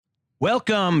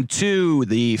Welcome to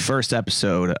the first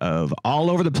episode of All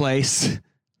Over the Place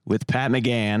with Pat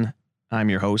McGann. I'm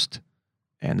your host,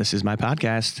 and this is my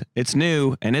podcast. It's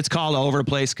new, and it's called All Over the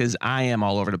Place because I am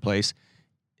all over the place.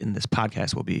 And this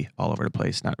podcast will be all over the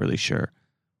place. Not really sure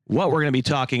what we're going to be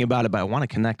talking about, but I want to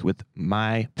connect with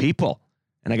my people.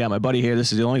 And I got my buddy here.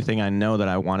 This is the only thing I know that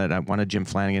I wanted. I wanted Jim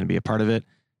Flanagan to be a part of it.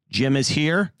 Jim is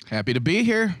here. Happy to be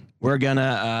here. We're going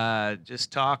to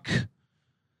just talk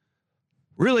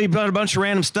really about a bunch of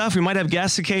random stuff. We might have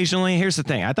guests occasionally. Here's the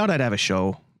thing. I thought I'd have a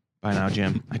show by now,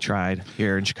 Jim. I tried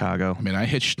here in Chicago. I mean, I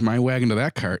hitched my wagon to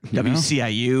that cart.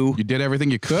 WCIU. You did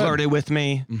everything you could. Flirted with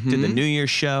me. Did the New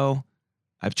Year's show.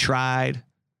 I've tried.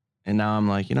 And now I'm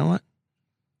like, you know what?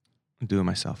 I'm doing it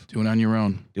myself. Doing it on your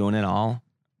own. Doing it all.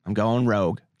 I'm going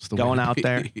rogue. Going out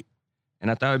there.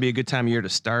 And I thought it would be a good time of year to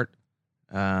start.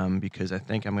 Because I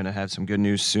think I'm going to have some good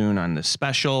news soon on the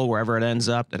special, wherever it ends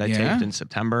up, that I taped in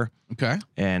September. Okay.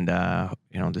 And,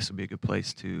 this will be a good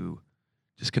place to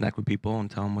just connect with people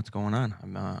and tell them what's going on.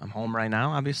 I'm home right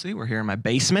now, obviously. We're here in my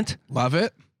basement. Love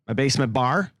it. My basement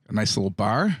bar. A nice little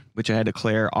bar. Which I had to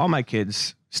clear all my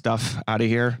kids' stuff out of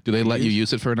here. Do they let you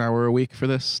use it for an hour a week for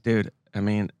this? Dude, I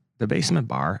mean, the basement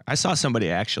bar. I saw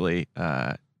somebody actually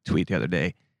tweet the other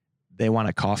day. They want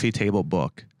a coffee table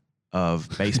book of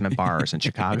basement bars in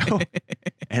Chicago.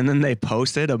 And then they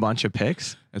posted a bunch of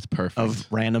pics. That's perfect. Of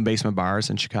random basement bars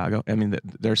in Chicago. I mean,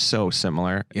 they're so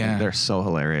similar. Yeah. They're so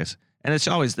hilarious. And it's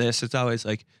always this. It's always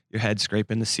like your head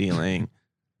scraping the ceiling,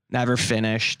 never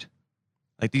finished.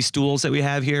 Like these stools that we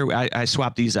have here, I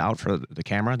swapped these out for the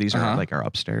camera. These are like our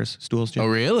upstairs stools, Jim. Oh,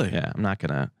 really? Yeah, I'm not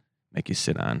going to make you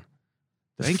sit on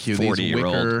the Thank you.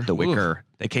 40-year-old, the wicker.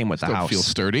 They came with the Still house. Feel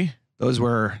sturdy. Those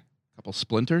were... Couple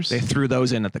splinters. They threw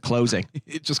those in at the closing.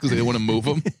 Just because they didn't want to move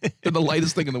them. They're the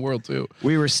lightest thing in the world, too.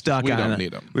 We were stuck we on don't it.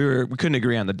 need them. We couldn't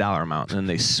agree on the dollar amount, and then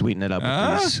they sweetened it up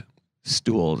with these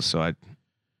stools. So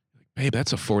Babe,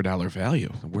 that's a $4 value.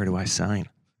 Where do I sign?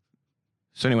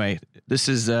 So anyway, this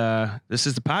is the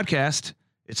podcast.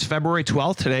 It's February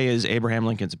 12th. Today is Abraham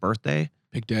Lincoln's birthday.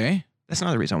 Big day. That's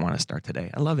another reason I want to start today.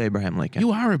 I love Abraham Lincoln.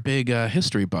 You are a big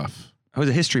history buff. I was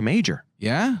a history major.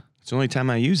 Yeah? It's the only time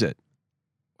I use it.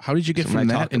 How did you get from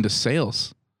that into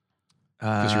sales?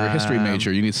 Because you're a history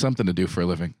major. You need something to do for a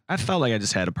living. I felt like I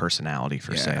just had a personality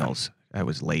for sales. I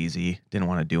was lazy. Didn't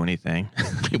want to do anything.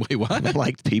 Wait, what?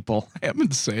 Liked people. I am in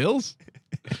sales?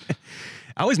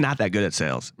 I was not that good at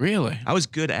sales. Really? I was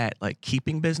good at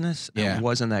keeping business. Yeah. I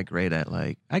wasn't that great at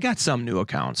I got some new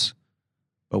accounts.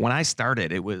 But when I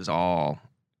started, it was all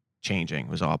changing.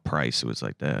 It was all price. It was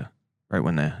right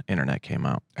when the internet came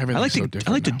out. Everything's so different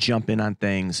I like now. to jump in on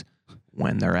things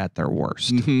when they're at their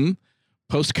worst. Mm-hmm.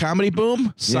 Post-comedy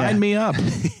boom? Sign me up.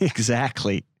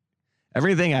 Exactly.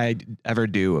 Everything I ever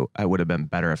do, I would have been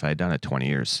better if I had done it 20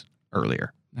 years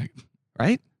earlier.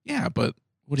 Right? Yeah, but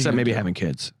what do Except you maybe do? having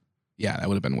kids. Yeah, that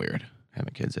would have been weird.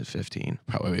 Having kids at 15.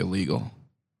 Probably illegal.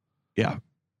 Yeah.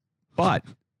 But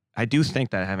I do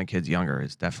think that having kids younger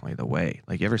is definitely the way.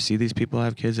 You ever see these people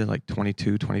have kids at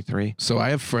 22, 23? So I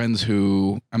have friends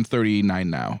who, I'm 39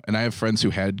 now, and I have friends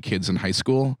who had kids in high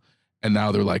school, and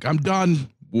now they're like, I'm done.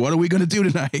 What are we going to do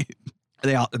tonight?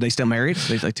 Are they still married?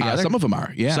 They together? Some of them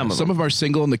are, yeah. Some of them are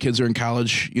single, and the kids are in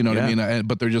college. You know what I mean?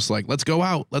 But they're just like, let's go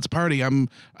out, let's party.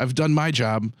 I've done my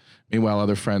job. Meanwhile,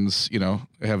 other friends,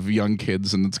 have young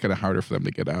kids, and it's kind of harder for them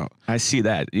to get out. I see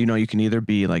that. You can either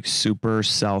be super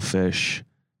selfish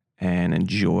and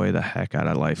enjoy the heck out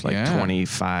of life,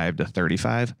 25 to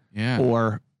 35,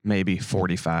 or maybe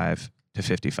 45 to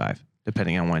 55,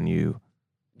 depending on when you.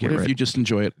 What if you just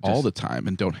enjoy it all the time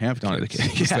and don't have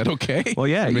kids? Is that okay? Well,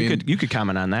 yeah, you could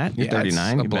comment on that. You're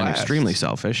 39. You've been extremely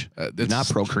selfish. You've not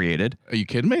procreated. Are you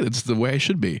kidding me? That's the way I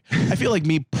should be. I feel like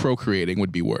me procreating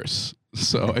would be worse.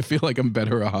 So I feel like I'm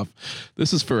better off.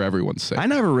 This is for everyone's sake. I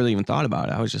never really even thought about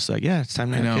it. I was just like, it's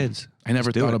time to have kids. I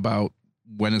never thought about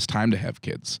when it's time to have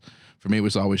kids. For me, it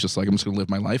was always just I'm just going to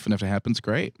live my life, and if it happens,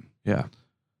 great. Yeah.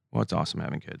 Well, it's awesome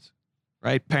having kids.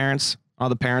 Right, parents? All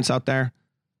the parents out there?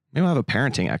 Maybe we'll have a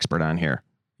parenting expert on here.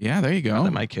 Yeah, there you go. Now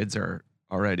that my kids are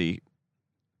already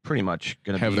pretty much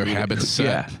going to have their habits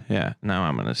set. Yeah. Now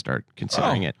I'm going to start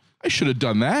considering it. I should have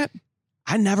done that.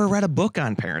 I never read a book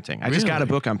on parenting. I just got a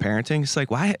book on parenting. It's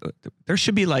why? There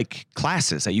should be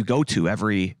classes that you go to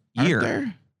every year. Aren't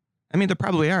there? I mean, there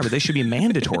probably are, but they should be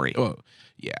mandatory. Oh,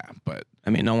 yeah, but I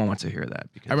mean, no one wants to hear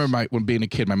that. Because I remember when being a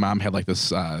kid, my mom had this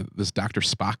Dr.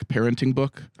 Spock parenting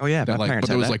book. Oh yeah, but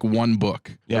there was one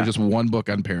book. Yeah, there was just one book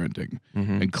on parenting,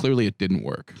 and clearly it didn't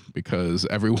work because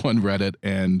everyone read it,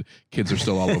 and kids are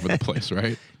still all over the place,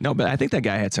 right? No, but I think that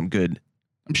guy had some good.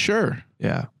 I'm sure.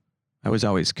 Yeah. I was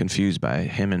always confused by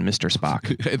him and Mr.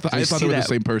 Spock. I thought they were the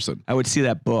same person. I would see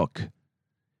that book.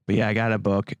 But yeah, I got a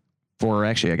book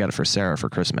I got it for Sarah for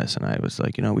Christmas. And I was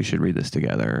like, we should read this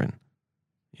together.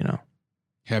 And,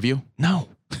 Have you? No.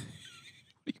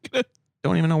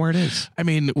 Don't even know where it is. I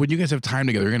mean, when you guys have time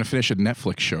together, you're going to finish a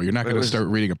Netflix show. You're not going to start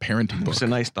reading a parenting book. It was a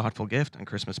nice, thoughtful gift on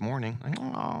Christmas morning. Like,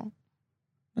 oh,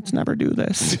 let's never do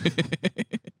this.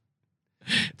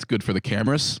 It's good for the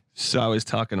cameras. So I was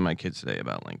talking to my kids today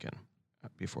about Lincoln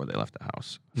before they left the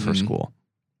house for school.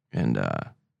 And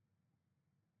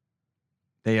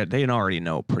they already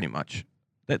know pretty much.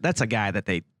 That's a guy that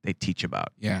they teach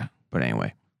about. Yeah. But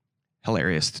anyway,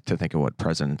 hilarious to think of what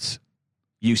presidents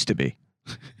used to be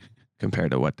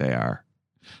compared to what they are.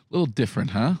 A little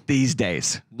different, huh? These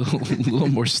days. A little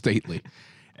more stately.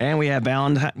 And we have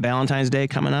Valentine's Day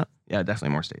coming up. Yeah, definitely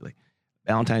more stately.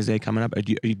 Valentine's Day coming up. Are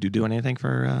you doing anything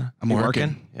for? I'm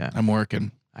working. Yeah, I'm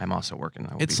working. I'm also working.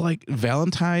 It's like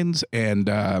Valentine's and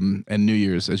New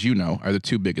Year's, as you know, are the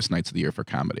two biggest nights of the year for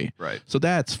comedy. Right. So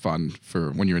that's fun for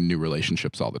when you're in new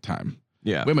relationships all the time.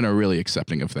 Yeah. Women are really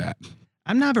accepting of that.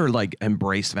 I've never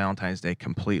embraced Valentine's Day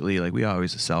completely. Like we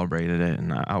always celebrated it,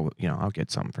 and I'll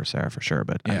get something for Sarah for sure.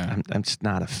 But yeah. I'm just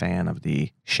not a fan of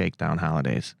the shakedown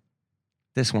holidays.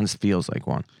 This one feels like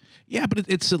one. Yeah, but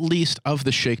it's at least of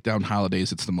the shakedown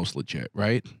holidays, it's the most legit,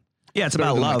 right? Yeah, it's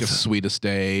about love. Like a Sweetest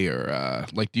Day, or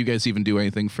do you guys even do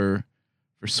anything for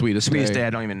Sweetest Day? Sweetest Day, I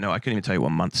don't even know. I couldn't even tell you what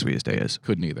month Sweetest Day is.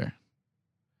 Couldn't either.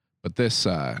 But this,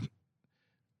 I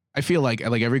feel like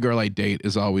every girl I date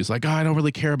is always like, oh, I don't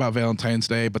really care about Valentine's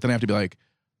Day, but then I have to be like,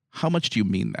 how much do you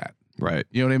mean that? Right.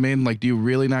 You know what I mean? Like, do you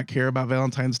really not care about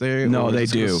Valentine's Day? No, or they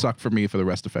is do. It suck for me for the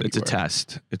rest of February. It's a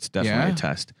test. It's definitely a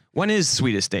test. When is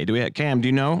Sweetest Day? Cam, do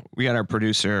you know? We got our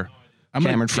producer,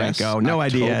 Cameron Franco. No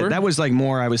idea. That was like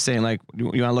more, I was saying like, you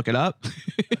want to look it up?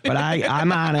 But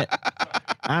I'm on it.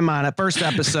 I'm on it. First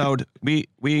episode,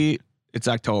 it's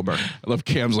October. I love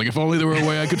Cam's like, if only there were a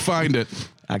way I could find it.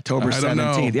 October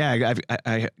 17th. Yeah,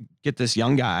 I get this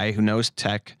young guy who knows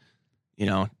tech,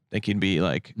 think he'd be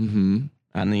like on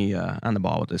the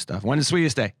ball with this stuff. When is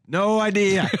Sweetest Day? No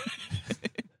idea.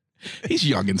 He's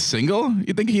young and single.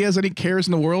 You think he has any cares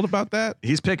in the world about that?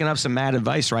 He's picking up some mad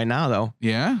advice right now, though.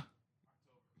 Yeah?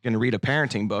 Going to read a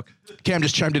parenting book. Cam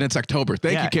just chimed in. It's October.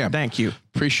 Thank you, Cam. Thank you.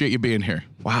 Appreciate you being here.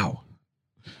 Wow.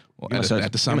 Well,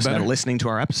 that to sound better. Listening to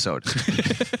our episode.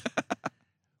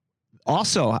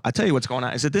 Also, I'll tell you what's going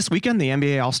on. Is it this weekend, the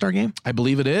NBA All-Star Game? I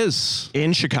believe it is.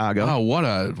 In Chicago. Oh,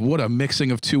 what a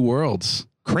mixing of two worlds.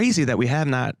 Crazy that we have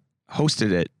not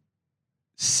hosted it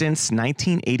since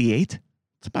 1988.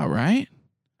 That's about right.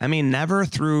 I mean, never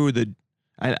through the,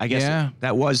 I guess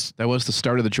that was the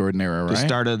start of the Jordan era, right? The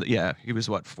start of, he was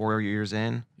 4 years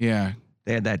in? Yeah.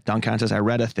 They had that dunk contest. I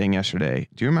read a thing yesterday.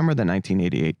 Do you remember the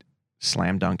 1988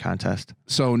 slam dunk contest?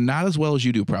 So not as well as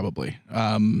you do, probably.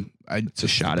 It's a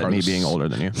shot at me being older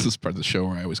than you. This is part of the show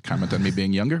where I always comment on me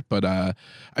being younger. But I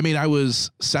mean, I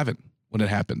was 7 when it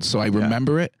happened. So I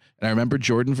remember it. And I remember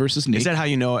Jordan versus Nick. Is that how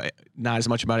you know not as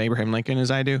much about Abraham Lincoln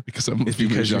as I do? Because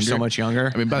you're so much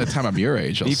younger? I mean, by the time I'm your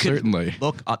age, I'll certainly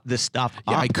look up this stuff up.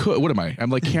 Yeah, I could. What am I?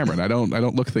 I'm like Cameron. I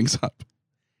don't look things up.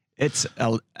 It's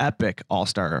an epic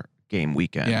All-Star Game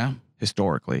weekend. Yeah.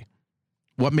 Historically.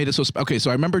 What made it so special? Okay,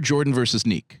 so I remember Jordan versus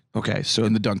Nick. Okay, so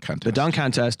in the dunk contest. The dunk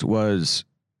contest was,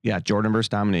 Jordan versus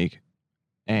Dominique.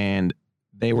 And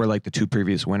they were like the 2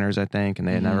 previous winners, I think, and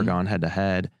they had never gone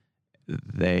head-to-head.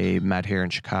 They met here in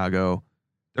Chicago.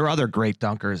 There were other great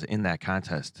dunkers in that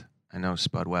contest. I know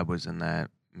Spud Webb was in that.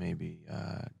 Maybe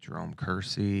Jerome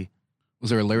Kersey. Was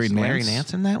there a Larry Nance? Larry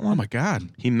Nance in that one? Oh, my God.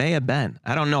 He may have been.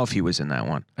 I don't know if he was in that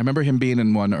one. I remember him being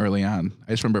in one early on.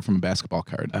 I just remember it from a basketball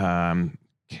card.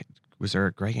 Was there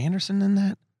a Greg Anderson in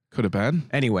that? Could have been.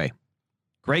 Anyway,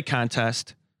 great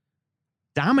contest.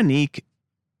 Dominique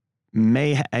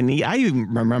I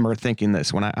even remember thinking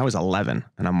this when I was 11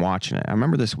 and I'm watching it. I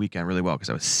remember this weekend really well because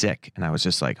I was sick and I was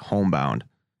just like homebound.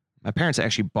 My parents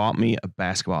actually bought me a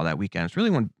basketball that weekend. It's really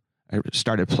when I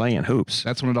started playing hoops.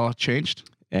 That's when it all changed.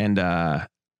 And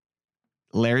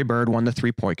Larry Bird won the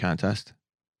 3-point contest.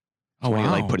 Oh, when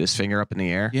wow. he put his finger up in the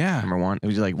air. Yeah. Number one. It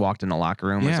was walked in the locker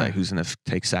room. It's like, who's going to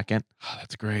take second? Oh,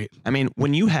 that's great. I mean,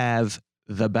 when you have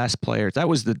the best players, that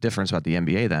was the difference about the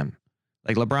NBA then.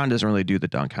 Like LeBron doesn't really do the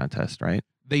dunk contest, right?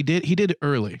 He did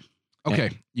early. Okay.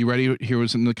 Yeah. You ready? Here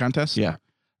was in the contest? Yeah.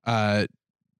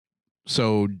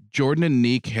 So Jordan and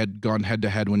Nick had gone head to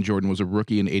head when Jordan was a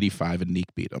rookie in '85 and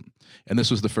Nick beat him. And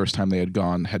this was the first time they had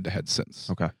gone head to head since.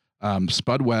 Okay.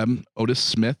 Spud Webb, Otis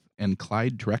Smith, and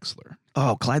Clyde Drexler.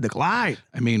 Oh, Clyde the Glide.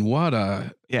 I mean, what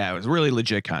a... Yeah, it was a really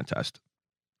legit contest.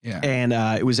 Yeah. And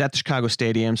it was at the Chicago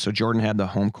Stadium, so Jordan had the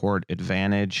home court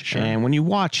advantage. Sure. And when you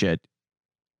watch it,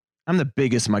 I'm the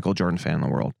biggest Michael Jordan fan in the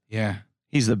world. Yeah.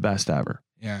 He's the best ever.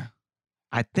 Yeah.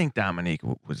 I think Dominique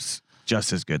was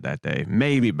just as good that day.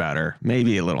 Maybe better.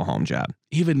 Maybe a little home job.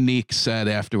 Even Neek said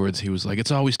afterwards, he was like,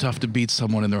 it's always tough to beat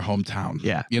someone in their hometown.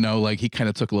 Yeah. You know, like he kind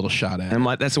of took a little shot at it. And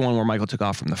that's the one where Michael took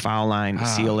off from the foul line to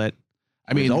seal it.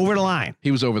 I mean, over the line.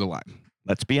 He was over the line.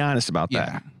 Let's be honest about Yeah.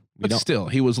 that. But still,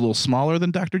 he was a little smaller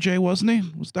than Dr. J, wasn't he?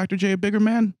 Was Dr. J a bigger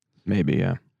man? Maybe,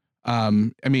 yeah. I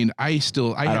mean, I had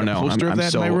don't a know. poster of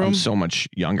that in my room. I'm so much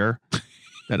younger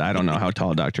that I don't know how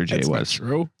tall Dr. J That's was. not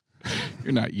true.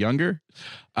 You're not younger.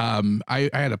 I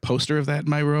had a poster of that in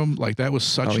my room. Like that was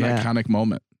such an iconic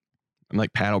moment. I'm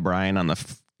like Pat O'Brien on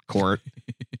the court.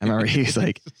 I remember he's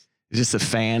just a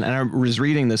fan. And I was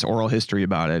reading this oral history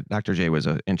about it. Dr. J was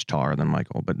an inch taller than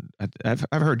Michael, but I've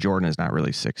heard Jordan is not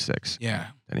really 6'6". Yeah.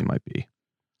 That he might be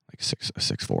like 6'4",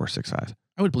 6'5".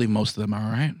 I would believe most of them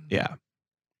are, right? Yeah.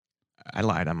 I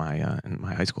lied on my in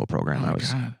my high school program. Oh, I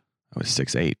was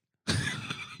 6'8".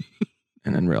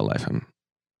 And in real life I'm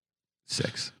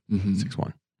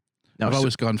 6'1". No, I've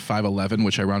always gone 5'11",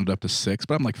 which I rounded up to 6,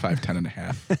 but I'm like 5'10" and a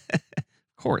half. Of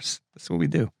course. That's what we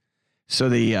do. So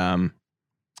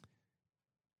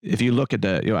if you look at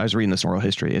I was reading this oral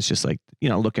history, it's just like,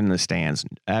 looking in the stands,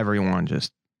 everyone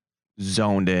just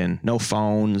zoned in, no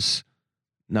phones,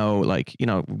 no,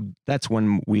 that's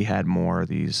when we had more of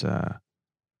these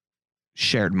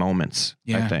shared moments,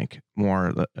 I think,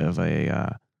 more of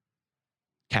a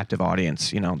captive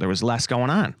audience. There was less going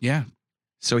on. Yeah.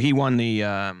 So he won the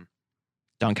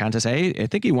dunk contest. I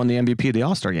think he won the MVP of the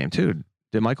All-Star game too.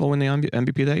 Did Michael win the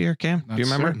MVP that year, Cam? Do you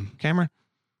remember? Cameron?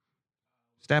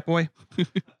 Stat boy?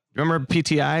 Remember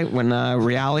PTI when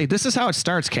reality? This is how it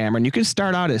starts, Cameron. You can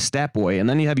start out as stat boy, and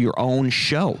then you have your own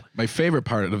show. My favorite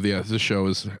part of the show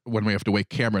is when we have to wake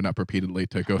Cameron up repeatedly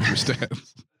to go through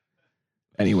stats.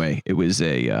 Anyway, it was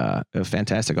a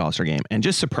fantastic All-Star game, and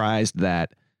just surprised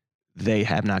that they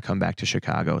have not come back to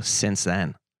Chicago since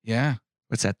then. Yeah.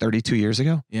 What's that, 32 years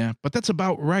ago? Yeah, but that's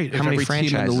about right. How many every team in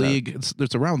the franchises? league,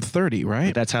 it's around 30,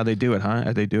 right? That's how they do it,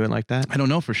 huh? They do it like that? I don't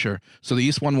know for sure. So the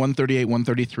East won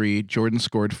 138-133. Jordan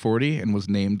scored 40 and was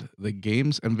named the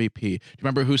game's MVP. Do you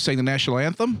remember who sang the national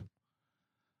anthem?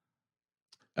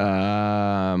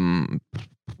 Al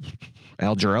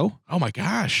Jarreau? Oh my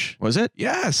gosh. Was it?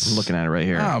 Yes. I'm looking at it right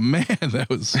here. Oh man, that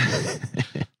was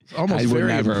almost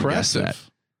very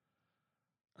impressive.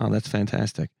 Oh, that's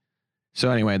fantastic. So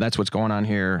anyway, that's what's going on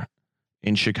here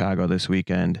in Chicago this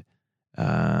weekend.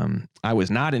 I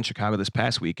was not in Chicago this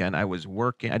past weekend. I was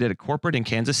working. I did a corporate in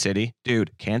Kansas City.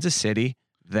 Dude, Kansas City,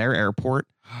 their airport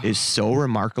is so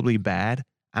remarkably bad.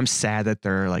 I'm sad that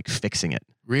they're fixing it.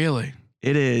 Really?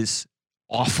 It is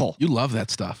awful. You love that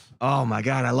stuff. Oh my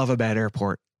God, I love a bad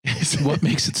airport. What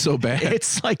makes it so bad?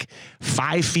 It's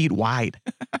 5 feet wide.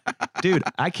 Dude,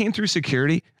 I came through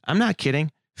security. I'm not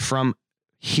kidding. From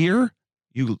here,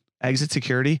 you exit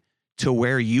security to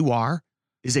where you are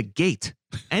is a gate.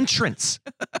 Entrance.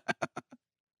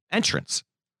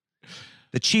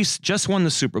 The Chiefs just won the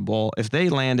Super Bowl. If they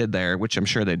landed there, which I'm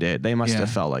sure they did, they must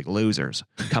have felt like losers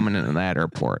coming into that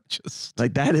airport.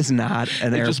 That is not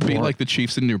an airport. Just be like the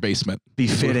Chiefs in your basement.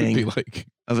 Befitting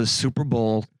of a Super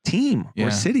Bowl team or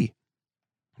city.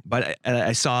 But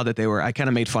I saw that I kind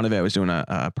of made fun of it. I was doing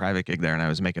a private gig there and I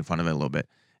was making fun of it a little bit.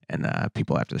 And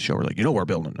people after the show were like, we're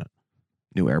building a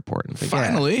new airport. And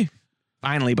Finally.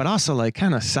 Finally. But also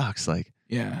kind of sucks.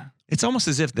 Yeah. It's almost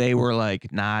as if they were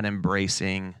not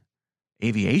embracing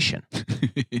aviation.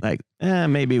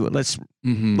 Maybe let's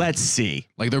see.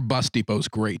 Their bus depot's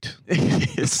great.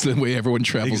 It's the way everyone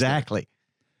travels. Exactly.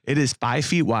 It is 5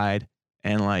 feet wide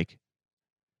and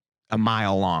a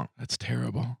mile long. That's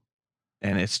terrible.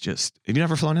 And it's just, have you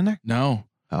never flown in there? No.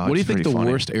 Oh, what do you think the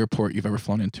worst airport you've ever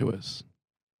flown into is?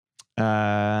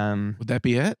 Would that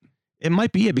be it? It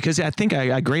might be it because I think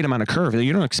I grade them on a curve.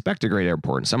 You don't expect a great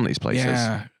airport in some of these places.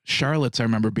 Yeah. Charlotte's, I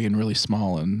remember being really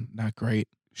small and not great.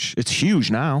 It's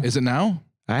huge now. Is it now?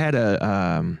 I had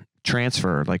a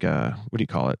transfer, what do you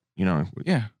call it?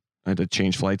 Yeah. I had to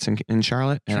change flights in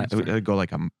Charlotte. And it would go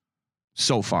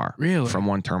so far. Really? From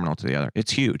one terminal to the other.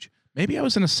 It's huge. Maybe I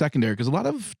was in a secondary because a lot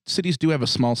of cities do have a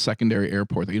small secondary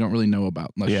airport that you don't really know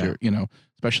about unless you're,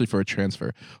 especially for a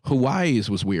transfer. Hawaii's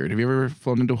was weird. Have you ever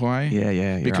flown into Hawaii?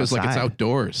 Yeah. Because it's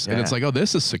outdoors and it's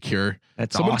this is secure.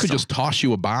 That's Someone awesome. could just toss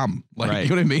you a bomb. Right. You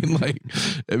know what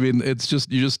I mean? It's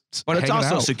just, you just, but it's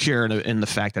also out. secure in the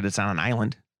fact that it's on an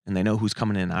island and they know who's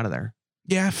coming in and out of there.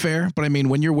 Yeah, fair. But I mean,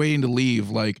 when you're waiting to leave,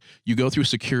 like you go through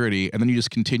security and then you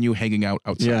just continue hanging out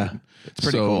outside. Yeah, it's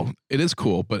pretty cool. It is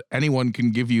cool, but anyone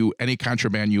can give you any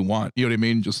contraband you want. You know what I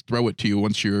mean? Just throw it to you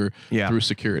once you're through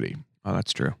security. Oh,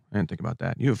 that's true. I didn't think about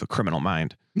that. You have a criminal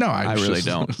mind. No, I really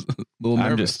don't. A little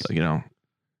nervous. I'm just,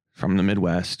 from the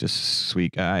Midwest, just a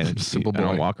sweet guy. Simple boy. I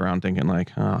don't walk around thinking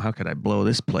like, oh, how could I blow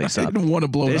this place I up? didn't want to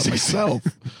blow it up myself.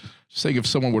 Just saying if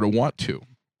someone were to want to.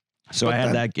 So I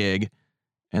had that gig,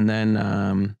 and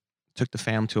then took the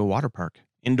fam to a water park,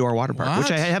 indoor water park,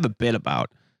 which I have a bit about.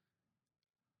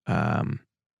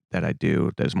 That I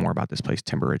do. There's more about this place,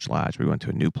 Timber Ridge Lodge. We went to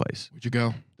a new place. Where'd you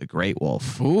go? The Great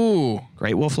Wolf. Ooh,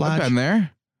 Great Wolf Lodge. I've been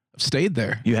there. I've stayed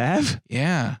there. You have?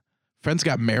 Yeah. Friends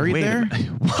got married there.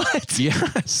 What?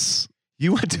 Yes.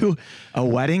 You went to a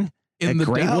wedding in the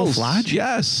Great Dells. Wolf Lodge?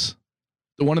 Yes.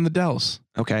 The one in the Dells.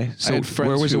 Okay. So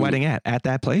where was the wedding at? At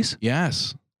that place?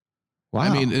 Yes. Wow. I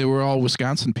mean, they were all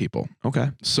Wisconsin people. Okay.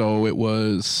 So it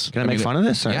was. Can I make fun of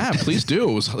this? Or? Yeah, please do.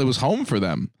 It was home for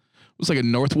them. It was like a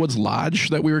Northwoods Lodge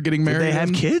that we were getting married. Did they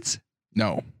have kids?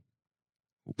 No.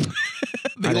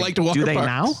 They liked water Do they parks.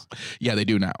 now? Yeah, they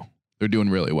do now. They're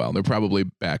doing really well. They're probably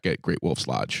back at Great Wolf's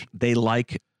Lodge. They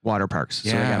like water parks.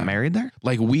 So they got married there?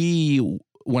 Like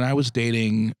when I was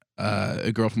dating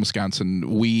a girl from Wisconsin,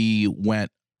 we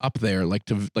went up there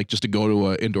just to go to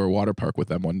an indoor water park with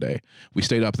them one day. We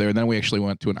stayed up there, and then we actually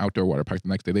went to an outdoor water park the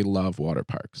next day. They love water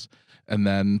parks. And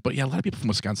then, but yeah, a lot of people from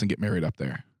Wisconsin get married up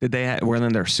there. Did they wear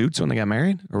in their suits when they got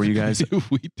married? Or were you guys?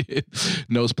 We did.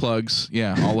 Nose plugs.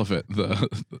 Yeah, all of it.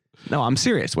 No, I'm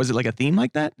serious. Was it like a theme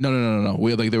like that? No.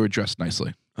 They were dressed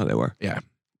nicely. Oh, they were? Yeah.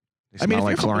 They smell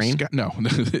like chlorine? No.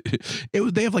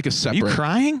 They have like a separate. Are you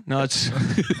crying? No, it's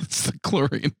the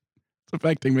chlorine. It's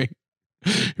affecting me.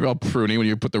 You're all pruny when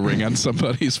you put the ring on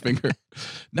somebody's finger.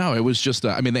 No, it was just,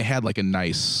 they had like a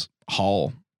nice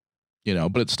hall,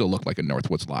 but it still looked like a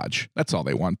Northwoods Lodge. That's all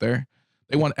they want there.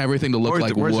 They want everything to look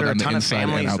like wood on the inside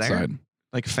and outside. There?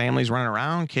 Like families running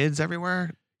around, kids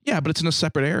everywhere? Yeah, but it's in a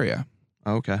separate area.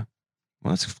 Okay.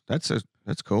 Well,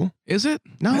 that's cool. Is it?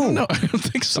 No. I don't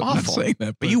think so. It's awful. I'm not saying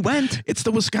that. But you went. It's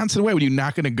the Wisconsin way. Were you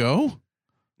not going to go?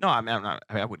 No, I'm not.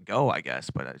 I would go, I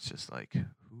guess, but it's just like,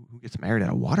 who gets married at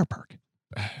a water park?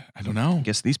 I don't know. I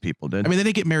guess these people did. They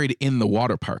didn't get married in the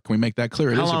water park. Can we make that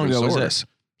clear? How long ago was this?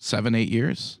 7-8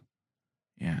 years.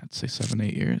 Yeah, I'd say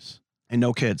 7-8 years. And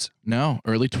no kids? No,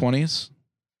 early 20s.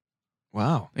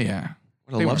 Wow. Yeah.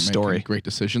 What a love story. Great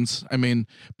decisions.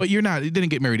 But you didn't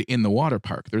get married in the water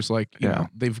park. There's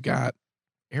they've got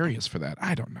areas for that.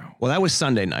 I don't know. Well, that was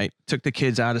Sunday night. Took the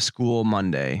kids out of school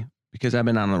Monday because I've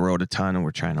been on the road a ton and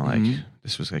we're trying to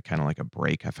this was kind of like a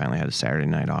break. I finally had a Saturday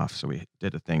night off. So we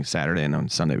did a thing Saturday and on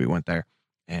Sunday we went there.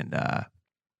 And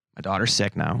my daughter's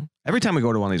sick now. Every time we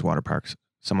go to one of these water parks,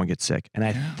 someone gets sick. And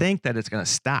I think that it's going to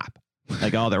stop.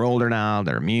 Like, oh, they're older now.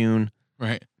 They're immune.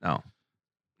 Right. No,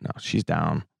 she's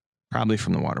down. Probably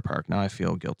from the water park. Now I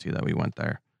feel guilty that we went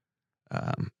there.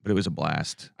 But it was a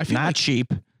blast. I feel not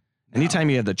cheap.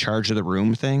 Anytime you have the charge of the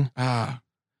room thing.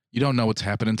 You don't know what's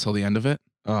happening until the end of it.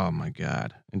 Oh my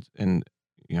God. And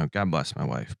God bless my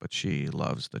wife, but she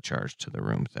loves the charge to the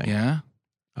room thing. Yeah.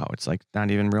 Oh, it's like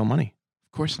not even real money.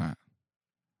 Of course not.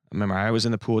 I remember I was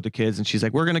in the pool with the kids and she's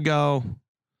like, we're going to go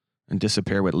and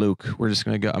disappear with Luke. We're just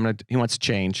going to go. He wants to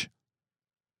change.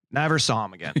 Never saw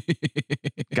him again.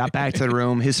 Got back to the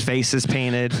room. His face is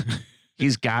painted.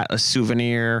 He's got a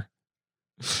souvenir.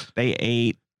 They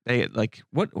ate.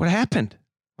 What happened?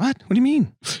 What do you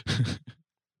mean?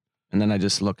 And then I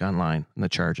just look online and the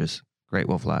charges. Great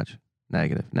Wolf Lodge.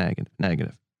 Negative.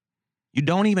 You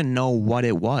don't even know what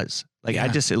it was.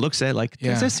 It looks at it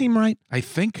does that seem right? I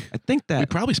think that we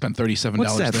probably spent $37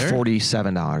 what's that there.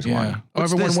 $47 Yeah. one.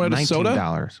 What's everyone this? wanted a soda?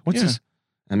 $19. What's this?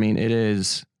 It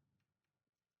is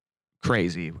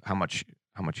crazy how much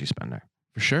you spend there.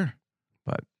 For sure.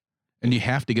 And you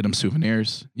have to get them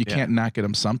souvenirs. You can't not get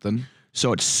them something.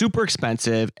 So it's super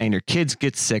expensive and your kids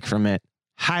get sick from it.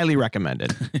 Highly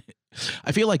recommended.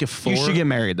 I feel like you should get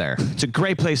married there. It's a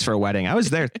great place for a wedding. I was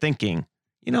there thinking,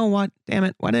 you know what? Damn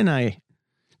it. Why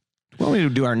don't we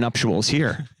do our nuptials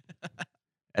here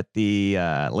at the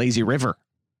lazy river?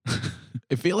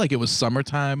 I feel like it was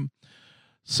summertime,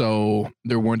 so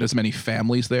there weren't as many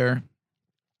families there.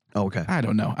 Okay. I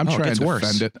don't know. I'm trying to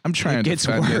defend it. I'm trying to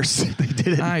defend it. Worse. They did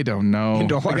it. I don't know.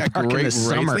 Indoor water park in the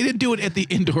summer. They didn't do it at the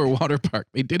indoor water park.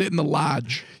 They did it in the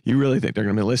lodge. You really think they're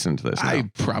going to be listening to this? I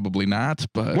probably not,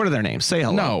 but... What are their names? Say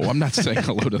hello. No, I'm not saying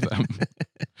hello to them.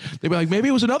 They'd be like, maybe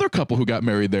it was another couple who got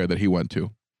married there that he went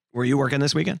to. Were you working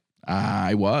this weekend?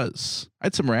 I was. I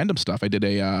had some random stuff. I did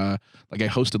I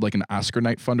hosted an Oscar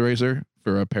night fundraiser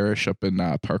for a parish up in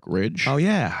Park Ridge. Oh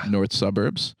yeah. North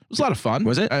suburbs. It was a lot of fun.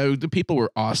 Was it? The people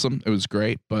were awesome. It was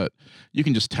great, but you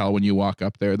can just tell when you walk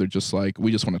up there, they're just like,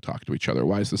 we just want to talk to each other.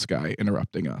 Why is this guy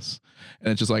interrupting us?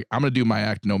 And it's just like, I'm going to do my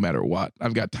act no matter what.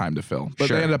 I've got time to fill. But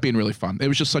Sure. they ended up being really fun. It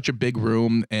was just such a big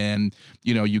room, and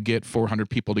you get 400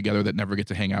 people together that never get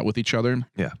to hang out with each other.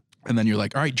 Yeah. And then you're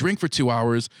like, all right, drink for 2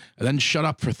 hours and then shut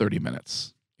up for 30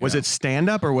 minutes. Was it stand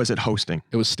up or was it hosting?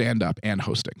 It was stand up and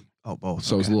hosting. Oh, both.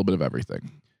 So it was a little bit of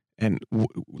everything. And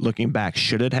looking back,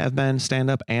 should it have been stand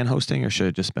up and hosting, or should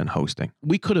it just been hosting?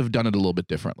 We could have done it a little bit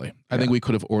differently. I think we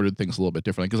could have ordered things a little bit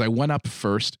differently, because I went up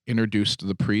first, introduced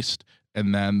the priest,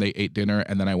 and then they ate dinner,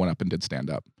 and then I went up and did stand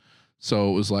up. So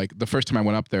it was like the first time I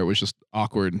went up there, it was just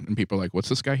awkward, and people were like, "What's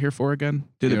this guy here for again?"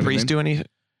 Did the priest do any?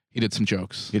 He did some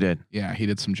jokes. You did. Yeah, he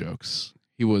did some jokes.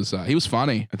 He was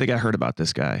funny. I think I heard about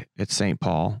this guy at St.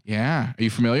 Paul. Yeah, are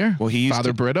you familiar? Well, he used Father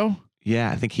to. Brito.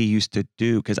 Yeah, I think he used to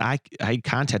do, because I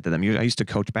contacted them. I used to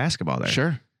coach basketball there.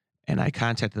 Sure. And I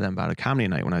contacted them about a comedy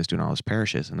night when I was doing all those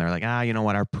parishes, and they're like, you know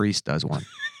what? Our priest does one.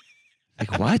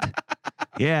 Like, what?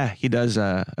 Yeah, he does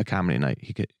a comedy night.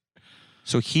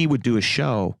 So he would do a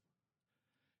show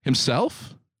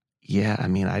Himself? Yeah, I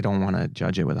mean, I don't want to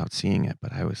judge it without seeing it,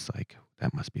 but I was like,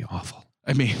 that must be awful.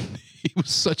 I mean, he was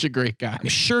such a great guy. I'm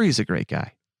sure he's a great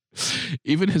guy.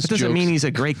 Even his That doesn't jokes, mean he's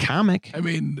a great comic. I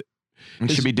mean, He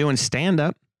should be doing stand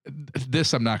up.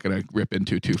 this I'm not going to rip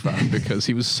into too far, because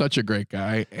he was such a great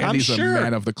guy, and I'm he's sure. a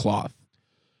man of the cloth.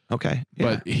 Okay.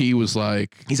 Yeah. But he was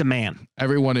like, he's a man.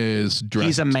 everyone is dressed.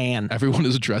 He's a man. Everyone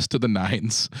is dressed to the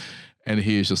nines, and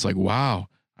he's just like, wow.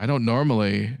 I don't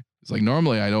normally. It's like,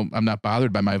 normally I'm not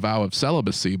bothered by my vow of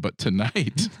celibacy, but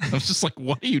tonight I was just like,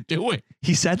 what are you doing?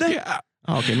 He said that? Yeah.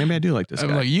 Oh, okay. Maybe I do like this I'm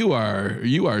guy. like, you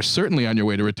are certainly on your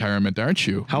way to retirement, aren't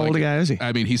you? How Like, old a guy is he?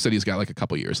 I mean, he said he's got like a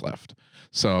couple years left.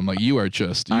 So I'm like, you are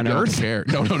just On don't Earth? care.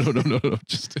 No.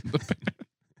 Just in the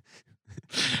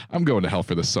I'm going to hell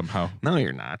for this somehow. No,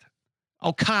 you're not.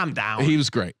 Oh, calm down. He was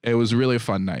great. It was really a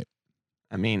fun night.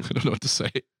 I mean, I don't know what to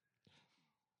say.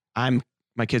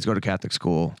 my kids go to Catholic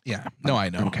school. Yeah. No, I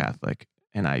know. I'm Catholic,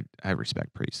 and I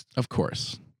respect priests, Of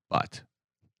course. but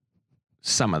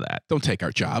some of Don't take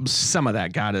our jobs.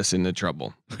 that got us into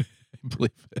trouble, I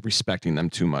believe it. respecting them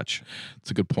too much.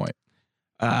 It's a good point.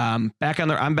 I'm back on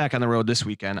the road this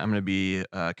weekend. I'm going to be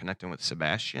connecting with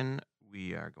Sebastian.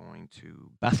 We are going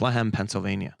to Bethlehem,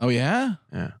 Pennsylvania. Oh yeah?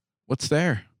 Yeah. What's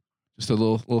there? Just a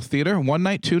little theater? 1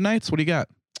 night, 2 nights? What do you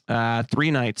got?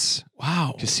 3 nights,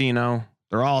 Wow. casino.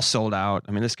 They're all sold out.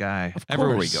 I mean, this guy, Of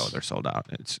everywhere we course. go, they're sold out.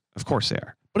 Of course they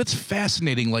are. But it's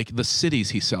fascinating, like the cities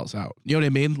he sells out. You know what I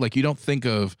mean? Like you don't think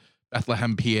of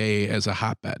Bethlehem, PA as a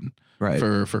hotbed Right.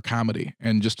 for comedy,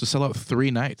 and just to sell out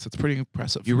 3 nights, that's pretty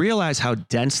impressive. You realize how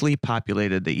densely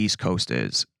populated the East Coast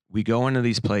is. We go into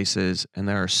these places and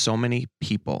there are so many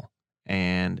people,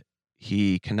 and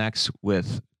he connects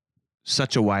with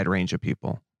such a wide range of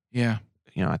people. Yeah.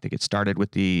 You know, I think it started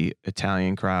with the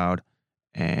Italian crowd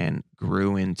and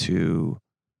grew into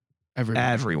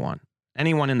everyone.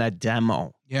 Anyone in that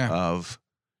demo Yeah. of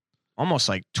almost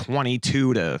like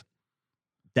 22 to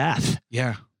death.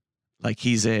 Yeah. Like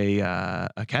he's a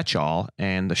catch-all,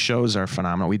 and the shows are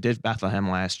phenomenal. We did Bethlehem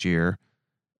last year,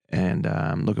 and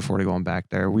I'm looking forward to going back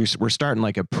there. We're starting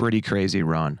like a pretty crazy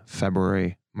run,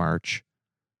 February, March.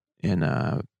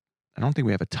 I don't think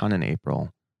we have a ton in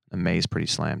April. And May's pretty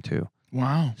slammed too.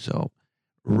 Wow. So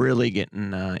really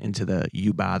getting into the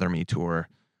You Bother Me tour.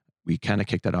 We kind of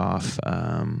kicked it off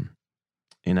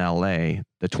in LA,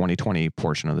 the 2020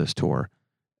 portion of this tour.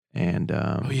 And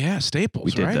Oh yeah, Staples.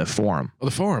 we did right? the Forum, the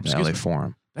Forum. the Excuse LA me.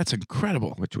 Forum, That's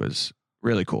incredible. which was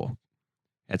really cool.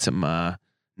 Had some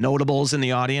notables in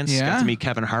the audience. Got Yeah? to meet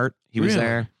Kevin Hart. He was Really?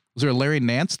 there. Was there a Larry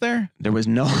Nance there? There was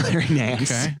no Larry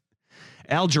Nance. Okay.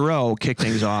 Al Jarreau kicked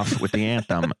things off with the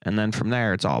anthem, and then from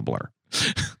there, it's all blur.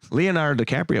 Leonardo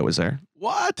DiCaprio was there.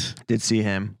 What? Did see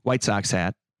him. White Sox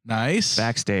hat. Nice.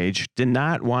 Backstage. Did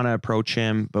not want to approach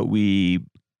him, but we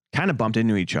kind of bumped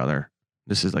into each other.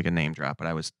 This is like a name drop,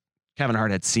 but Kevin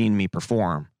Hart had seen me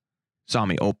perform, saw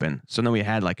me open. So then we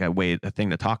had like a thing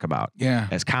to talk about Yeah.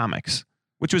 as comics,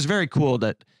 which was very cool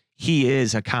that he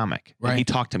is a comic. And Right. he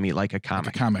talked to me like a Like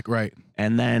comic. a comic, right?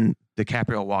 And then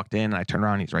DiCaprio walked in, and I turned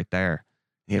around, he's right there.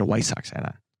 He had a White Sox hat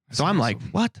on. So I'm like,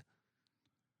 what?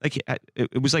 Like,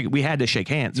 it was like we had to shake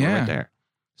hands. We're Yeah. right there.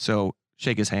 So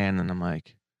shake his hand, and I'm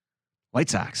like, White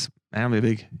Sox. Man, I'm a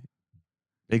big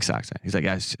Sox fan. He's like,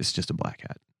 yeah, it's just a black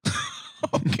hat.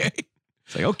 Okay.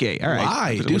 It's like, okay, all right. Why?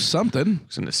 I Do was something.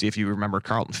 going to see if you remember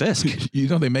Carlton Fisk. You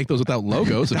know they make those without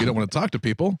logos if you don't want to talk to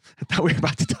people. I thought we were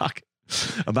about to talk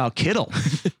about Kittle.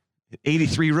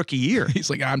 83 rookie year. He's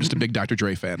like, I'm just a big Dr.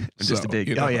 Dre fan. Just So, a big.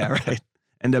 you know. Oh yeah, right.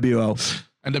 NWO.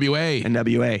 NWA.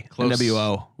 NWA. Close.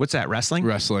 NWO. What's that? Wrestling?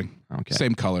 Wrestling. Okay.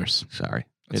 Same colors. Sorry.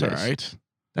 That's It all is. right.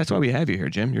 That's why we have you here,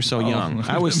 Jim. You're so Oh. young.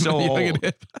 I was so Young and old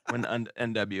hip. when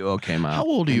NWO came out. How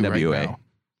old are you NWA. right now?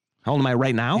 How old am I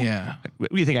right now? Yeah.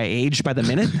 What do you think? I aged by the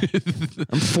minute?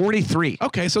 I'm 43.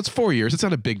 Okay, so it's 4 years. It's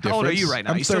not a big difference. How old are you right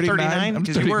now? I'm you still 39? I'm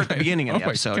Because you were at the 39. beginning of the Oh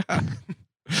my episode. God.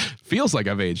 Feels like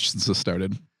I've aged since this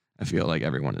started. I feel like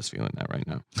everyone is feeling that right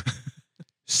now.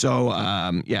 So,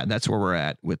 yeah, that's where we're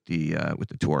at with the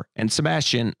tour. And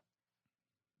Sebastian,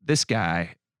 this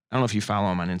guy, I don't know if you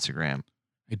follow him on Instagram.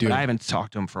 I do. But I haven't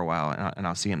talked to him for a while, and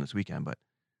I'll see him this weekend. But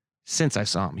since I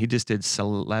saw him, he just did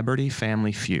Celebrity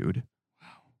Family Feud,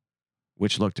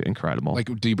 which looked incredible.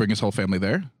 Like, do you bring his whole family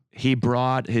there? He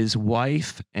brought his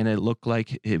wife, and it looked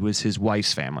like it was his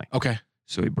wife's family. Okay.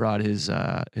 So he brought his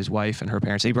wife and her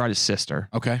parents. He brought his sister.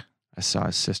 Okay. I saw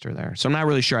his sister there. So I'm not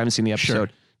really sure. I haven't seen the episode.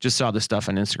 Sure. Just saw the stuff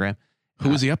on Instagram. Who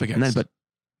was he up against? And then,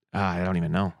 but I don't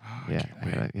even know. Oh, I Yeah,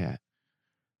 can't wait. yeah.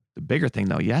 The bigger thing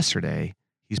though, yesterday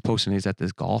he's posting he's at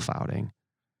this golf outing,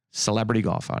 celebrity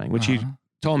golf outing, which he Uh-huh.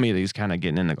 told me that he's kind of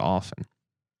getting into golf.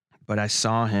 But I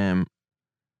saw him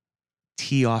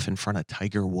tee off in front of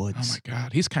Tiger Oh Woods. my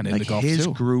God. He's kind of Like into golf his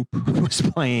too. group was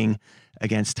playing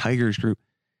against Tiger's group.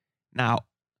 Now,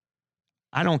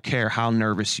 I don't care how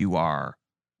nervous you are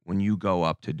when you go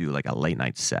up to do like a late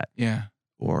night set, Yeah.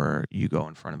 or you go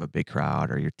in front of a big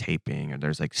crowd, or you're taping, or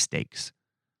there's like stakes.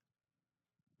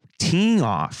 Teeing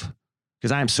off,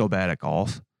 because I am so bad at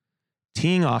golf,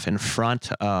 teeing off in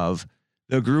front of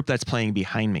the group that's playing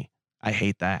behind me. I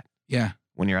hate that Yeah.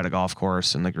 when you're at a golf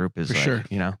course and the group is For like, sure.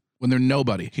 you know, When they're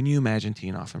nobody. can you imagine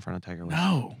teeing off in front of Tiger Woods?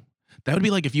 No. That would be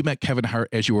like if you met Kevin Hart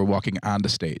as you were walking onto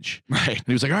stage. Right. And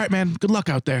he was like, all right, man, good luck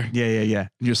out there. And Yeah.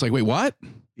 you're just like, wait, what?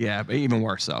 Yeah, but even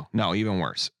worse though. No, even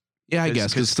worse. Yeah, I 'Cause-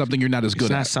 guess, because something you're not as It's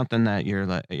good not at. something that you're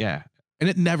like, yeah. And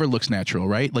it never looks natural,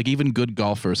 right? Like even good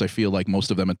golfers, I feel like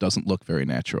most of them, it doesn't look very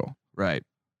natural. Right.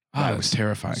 Ah, I it was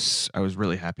terrifying. I was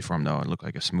really happy for him though. It looked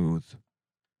like a smooth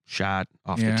shot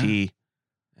off Yeah. the tee,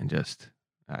 and just,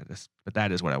 but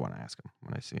that is what I want to ask him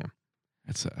when I see him.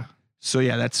 It's So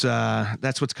yeah,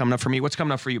 that's what's coming up for me. What's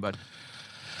coming up for you, bud?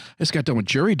 I just got done with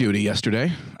jury duty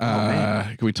yesterday.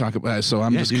 man. Can we talk about? So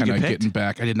I'm Yeah, just did you kind of get picked? getting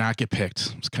back. I did not get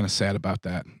picked. I was kind of sad about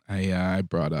that. I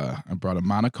brought a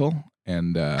monocle,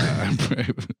 and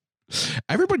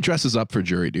everyone dresses up for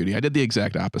jury duty. I did the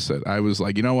exact opposite. I was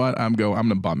like, you know what? I'm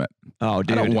gonna bum it. Oh,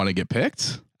 dude, I don't want to get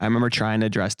picked. I remember trying to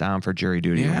dress down for jury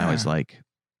duty when I Yeah. was like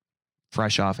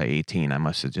fresh off at 18. I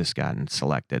must have just gotten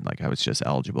selected. Like I was just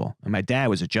eligible. And my dad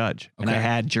was a judge, and I Okay.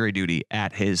 had jury duty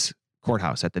at his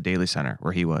courthouse at the Daily Center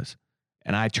where he was.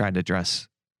 And I tried to dress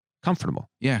comfortable.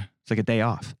 Yeah, It's like a day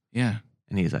off. yeah.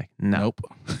 And he's like, no, Nope.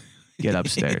 get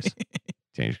upstairs.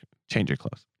 Change your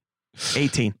clothes.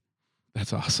 18,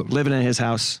 That's awesome. living in his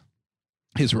house.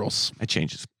 His rules. I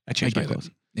changed my get it. clothes.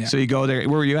 Yeah. So you go there.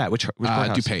 Where were you at? Which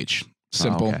courthouse? DuPage.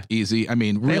 Simple, okay. easy. I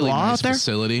mean, They really law nice out there?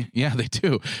 facility. Yeah, they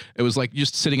do. It was like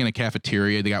just sitting in a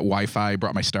cafeteria. They got Wi-Fi.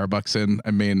 Brought my Starbucks in.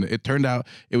 I mean, it turned out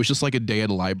it was just like a day at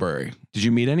a library. Did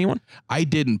you meet anyone? I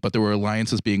didn't, but there were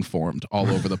alliances being formed all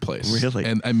over the place. Really?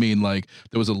 And I mean, like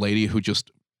there was a lady who just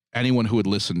anyone who had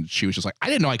listened, she was just like, I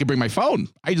didn't know I could bring my phone.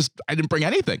 I didn't bring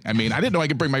anything. I mean, I didn't know I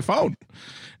could bring my phone.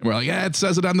 And we're like, yeah, it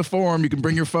says it on the form. You can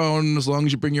bring your phone as long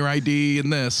as you bring your ID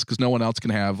and this, because no one else can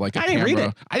have like a I didn't read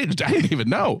camera. it. I didn't even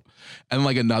know. And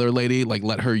like another lady, like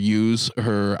let her use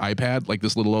her iPad. Like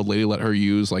this little old lady let her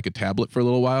use like a tablet for a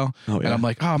little while. Oh, And I'm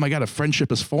like, oh my God, a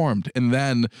friendship is formed. And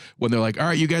then when they're like, all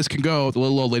right, you guys can go, the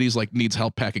little old lady's like needs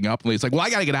help packing up. And it's like, well, I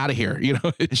got to get out of here. You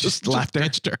know, it Just left her.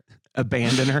 ditched her.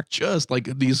 Abandon her. Just like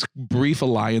these brief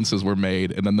alliances were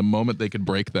made, and then the moment they could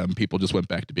break them, people just went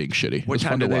back to being shitty. It What was time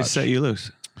fun to did they watch. set you loose?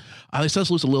 They set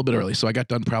us loose a little bit early, so I got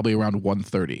done probably around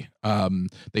 1:30.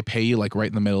 They pay you like right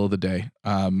in the middle of the day,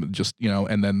 just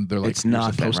and then they're like, It's you're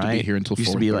nothing, supposed to right? be here until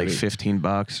Used to be like $4:30.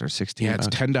 $15 or $16. Yeah, it's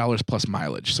 $10 plus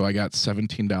mileage, so I got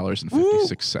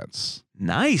 $17.56.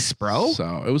 Nice, bro.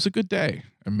 So it was a good day.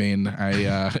 I mean,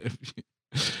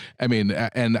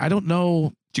 and I don't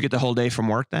know. Did you get the whole day from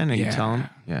work then? And you Yeah. tell them?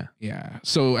 Yeah. Yeah.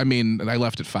 So, I mean, I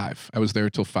left at 5. I was there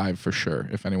till 5 for sure.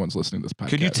 If anyone's listening to this podcast.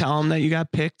 Could you tell them that you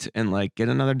got picked and like get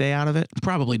another day out of it?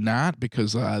 Probably not,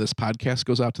 because this podcast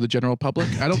goes out to the general public.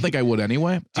 I don't think I would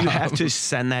anyway. Do you have to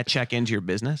send that check into your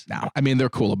business? No, I mean, they're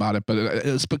cool about it, but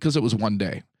it's because it was one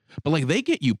day. But like they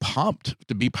get you pumped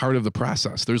to be part of the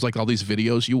process. There's like all these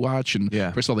videos you watch, and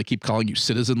Yeah. first of all, they keep calling you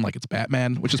citizen like it's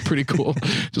Batman, which is pretty cool.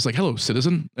 Just like, hello,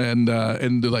 citizen, and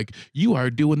they're like, you are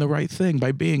doing the right thing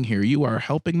by being here. You are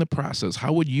helping the process.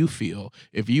 How would you feel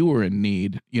if you were in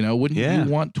need? You know, wouldn't Yeah. you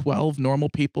want 12 normal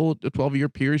people, 12 of your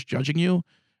peers judging you?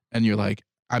 And you're like,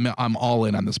 I'm all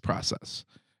in on this process.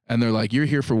 And they're like, you're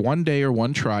here for 1 day or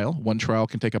one trial. One trial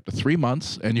can take up to 3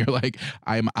 months. And you're like,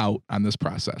 I'm out on this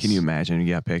process. Can you imagine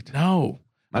you got picked? No.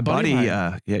 My buddy,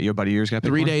 your buddy of yours got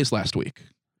picked. 3 days last week.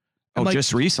 Oh, like,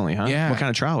 just recently, huh? Yeah. What kind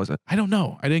of trial was it? I don't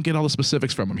know. I didn't get all the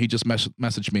specifics from him. He just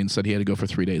messaged me and said he had to go for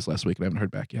 3 days last week, and I haven't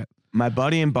heard back yet. My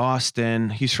buddy in Boston,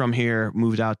 he's from here,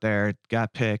 moved out there,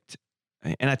 got picked.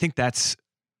 And I think that's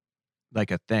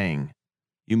like a thing.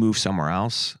 You move somewhere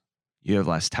else, you have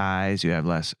less ties, you have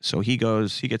less. So he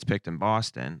gets picked in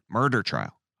Boston, murder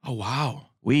trial. Oh,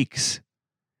 wow. Weeks.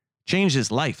 Changed his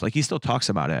life. Like he still talks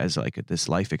about it as like this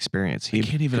life experience. He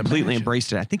can't even completely imagine.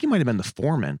 embraced it. I think he might have been the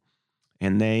foreman.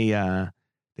 And they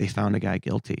found a guy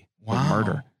guilty of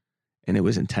murder, and it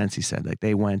was intense. He said, like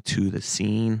they went to the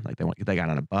scene, like they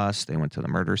got on a bus, they went to the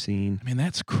murder scene. I mean,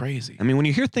 that's crazy. I mean, when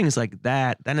you hear things like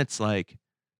that, then it's like,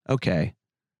 okay,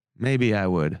 maybe I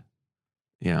would,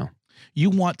 you know. You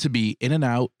want to be in and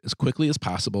out as quickly as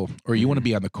possible, or you want to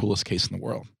be on the coolest case in the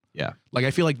world. Yeah. Like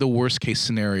I feel like the worst case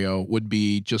scenario would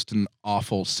be just an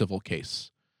awful civil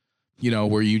case. You know,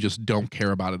 where you just don't care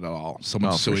about it at all.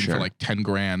 Someone's suing for like 10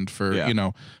 grand for,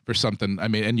 for something. I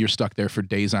mean, and you're stuck there for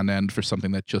days on end for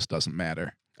something that just doesn't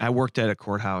matter. I worked at a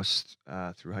courthouse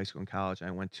through high school and college. I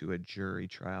went to a jury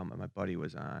trial that my buddy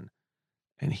was on,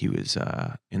 and he was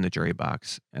in the jury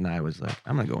box. And I was like,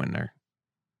 I'm going to go in there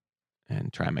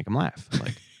and try and make him laugh,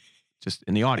 like just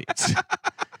in the audience.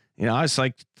 You know, I was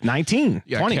like 19,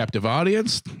 20. Captive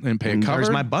audience and pay a cover.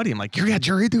 Where's my buddy? I'm like, you got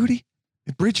jury duty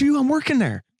at Bridgeview? I'm working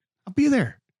there. I'll be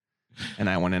there. And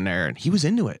I went in there and he was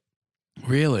into it.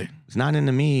 Really? He's not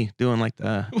into me doing like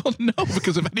the. Well, no,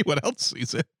 because if anyone else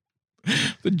sees it,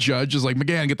 the judge is like,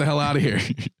 McGann, get the hell out of here.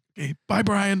 Okay, bye,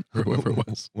 Brian. Or whoever it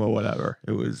was. Well, whatever.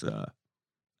 It was,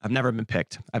 I've never been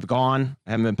picked. I've gone.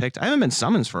 I haven't been picked. I haven't been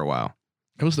summoned for a while.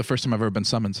 It was the first time I've ever been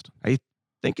summoned. I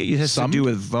think it has to do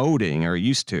with voting, or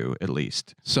used to at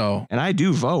least. So. And I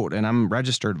do vote, and I'm a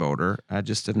registered voter. I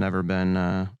just have never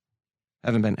been.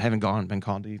 Haven't been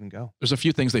called to even go. There's a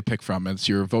few things they pick from. It's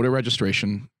your voter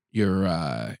registration,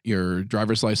 your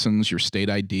driver's license, your state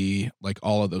ID, like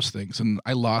all of those things. And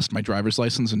I lost my driver's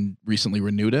license and recently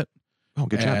renewed it. Oh,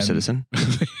 good job, citizen.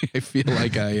 I feel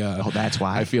like oh, that's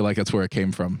why. I feel like that's where it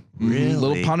came from. Really?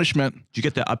 Little punishment. Did you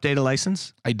get the updated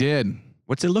license? I did.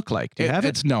 What's it look like? Do you have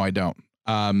it? No, I don't.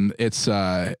 It's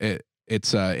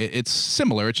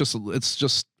similar.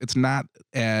 It's not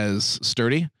as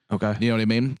sturdy. Okay. You know what I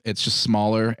mean? It's just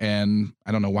smaller, and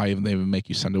I don't know why they even make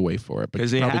you send away for it, but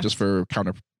it's probably just for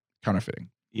counterfeiting.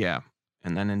 Yeah.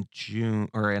 And then in June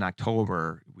or in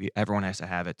October, everyone has to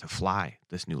have it to fly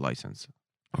this new license.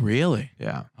 Really?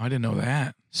 Yeah. I didn't know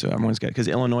that. So everyone's got, because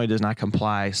Illinois does not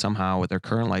comply somehow with their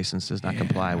current license, does not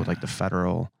comply with like the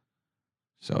federal.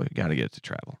 So you got to get it to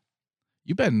travel.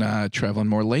 You've been traveling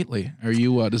more lately. Are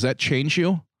you? Does that change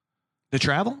you? The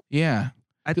travel? Yeah.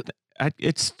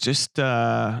 It's just,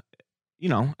 I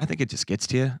think it just gets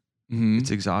to you. Mm-hmm.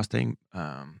 It's exhausting.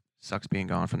 Sucks being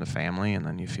gone from the family, and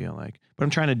then you feel like, but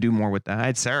I'm trying to do more with that. I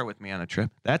had Sarah with me on a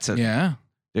trip.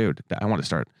 Dude, I want to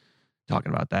start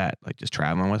talking about that, like just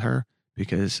traveling with her,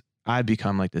 because I've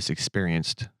become like this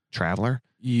experienced traveler.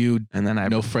 And then I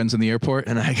have no friends in the airport,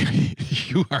 and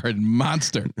you are a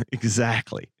monster.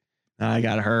 Exactly. And I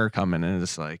got her coming, and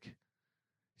it's like,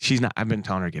 she's not. I've been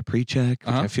telling her to get pre-check.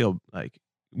 I feel like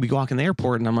we walk in the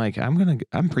airport, and I'm like,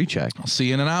 I'm pre-check. I'll see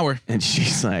you in an hour. And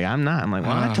she's like, I'm not. I'm like,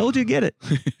 well, I told you to get it.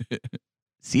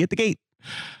 See you at the gate.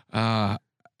 A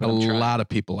lot of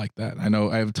people like that. I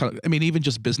know I have a ton. I mean, even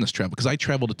just business travel, because I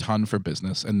traveled a ton for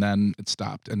business and then it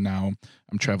stopped. And now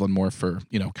I'm traveling more for,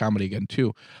 comedy again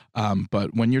too.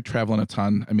 But when you're traveling a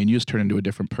ton, I mean, you just turn into a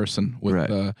different person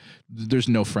with, there's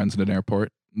no friends in an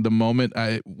airport. The moment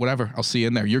I'll see you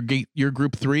in there. You're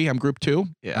group 3, I'm group 2.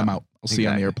 Yeah. I'm out. I'll see you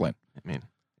on the airplane. I mean,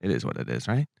 it is what it is,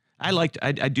 right? I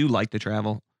do like to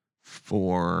travel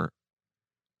for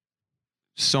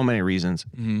so many reasons,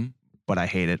 but I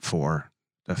hate it for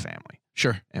the family.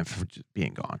 Sure. And for just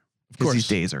being gone. Of course. These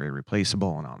days are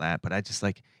irreplaceable and all that. But I just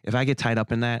like, if I get tied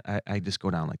up in that, I just go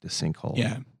down like the sinkhole.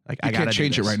 Yeah. Like I can't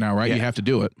change it right now, right? Yeah. You have to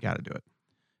do it. Got to do it.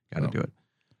 Got to do it.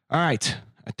 All right.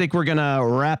 I think we're going to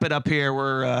wrap it up here.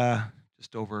 We're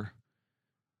just over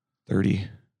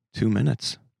 32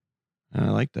 minutes. I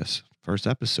like this. First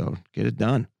episode. Get it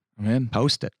done. I'm in.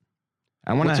 Post it.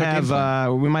 I want to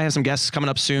have, we might have some guests coming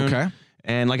up soon. Okay.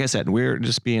 And like I said, we're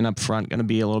just being upfront, going to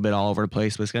be a little bit all over the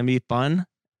place, but it's going to be fun.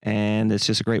 And it's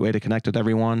just a great way to connect with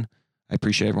everyone. I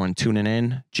appreciate everyone tuning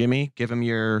in. Jimmy, give him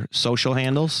your social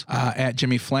handles. At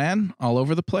Jimmy Flan, all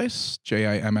over the place.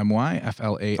 JIMMYFLAN.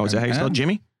 Oh, is that how you spell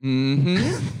Jimmy?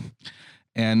 Mm-hmm.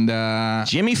 And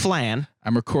Jimmy Flan.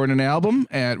 I'm recording an album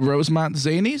at Rosemont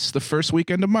Zanies the first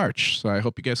weekend of March. So I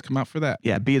hope you guys come out for that.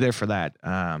 Yeah, be there for that.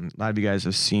 A lot of you guys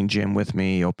have seen Jim with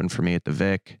me, open for me at the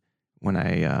Vic when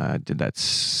I did that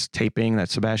taping that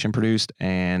Sebastian produced,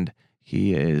 and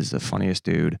he is the funniest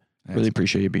dude. Really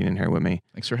appreciate you being in here with me.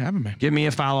 Thanks for having me. Give me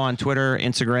a follow on Twitter,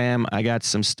 Instagram. I got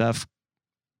some stuff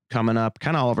coming up,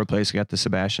 kind of all over the place. I got the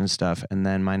Sebastian stuff, and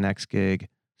then my next gig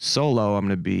solo, I'm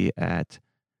going to be at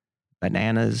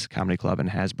Bananas Comedy Club in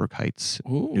Hasbrook Heights,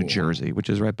 New Jersey, which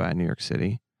is right by New York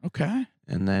City. Okay.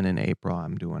 And then in April,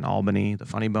 I'm doing Albany, the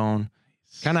Funny Bone.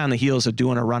 Kind of on the heels of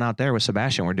doing a run out there with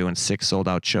Sebastian. We're doing 6 sold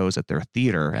out shows at their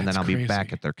theater, and then I'll be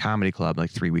back at their comedy club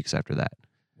like 3 weeks after that.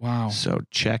 Wow. So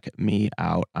check me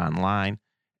out online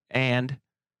and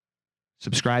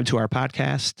subscribe to our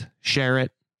podcast, share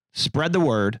it, spread the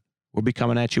word. We'll be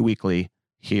coming at you weekly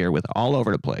here with All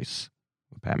Over the Place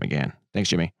with Pat McGann. Thanks,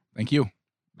 Jimmy. Thank you.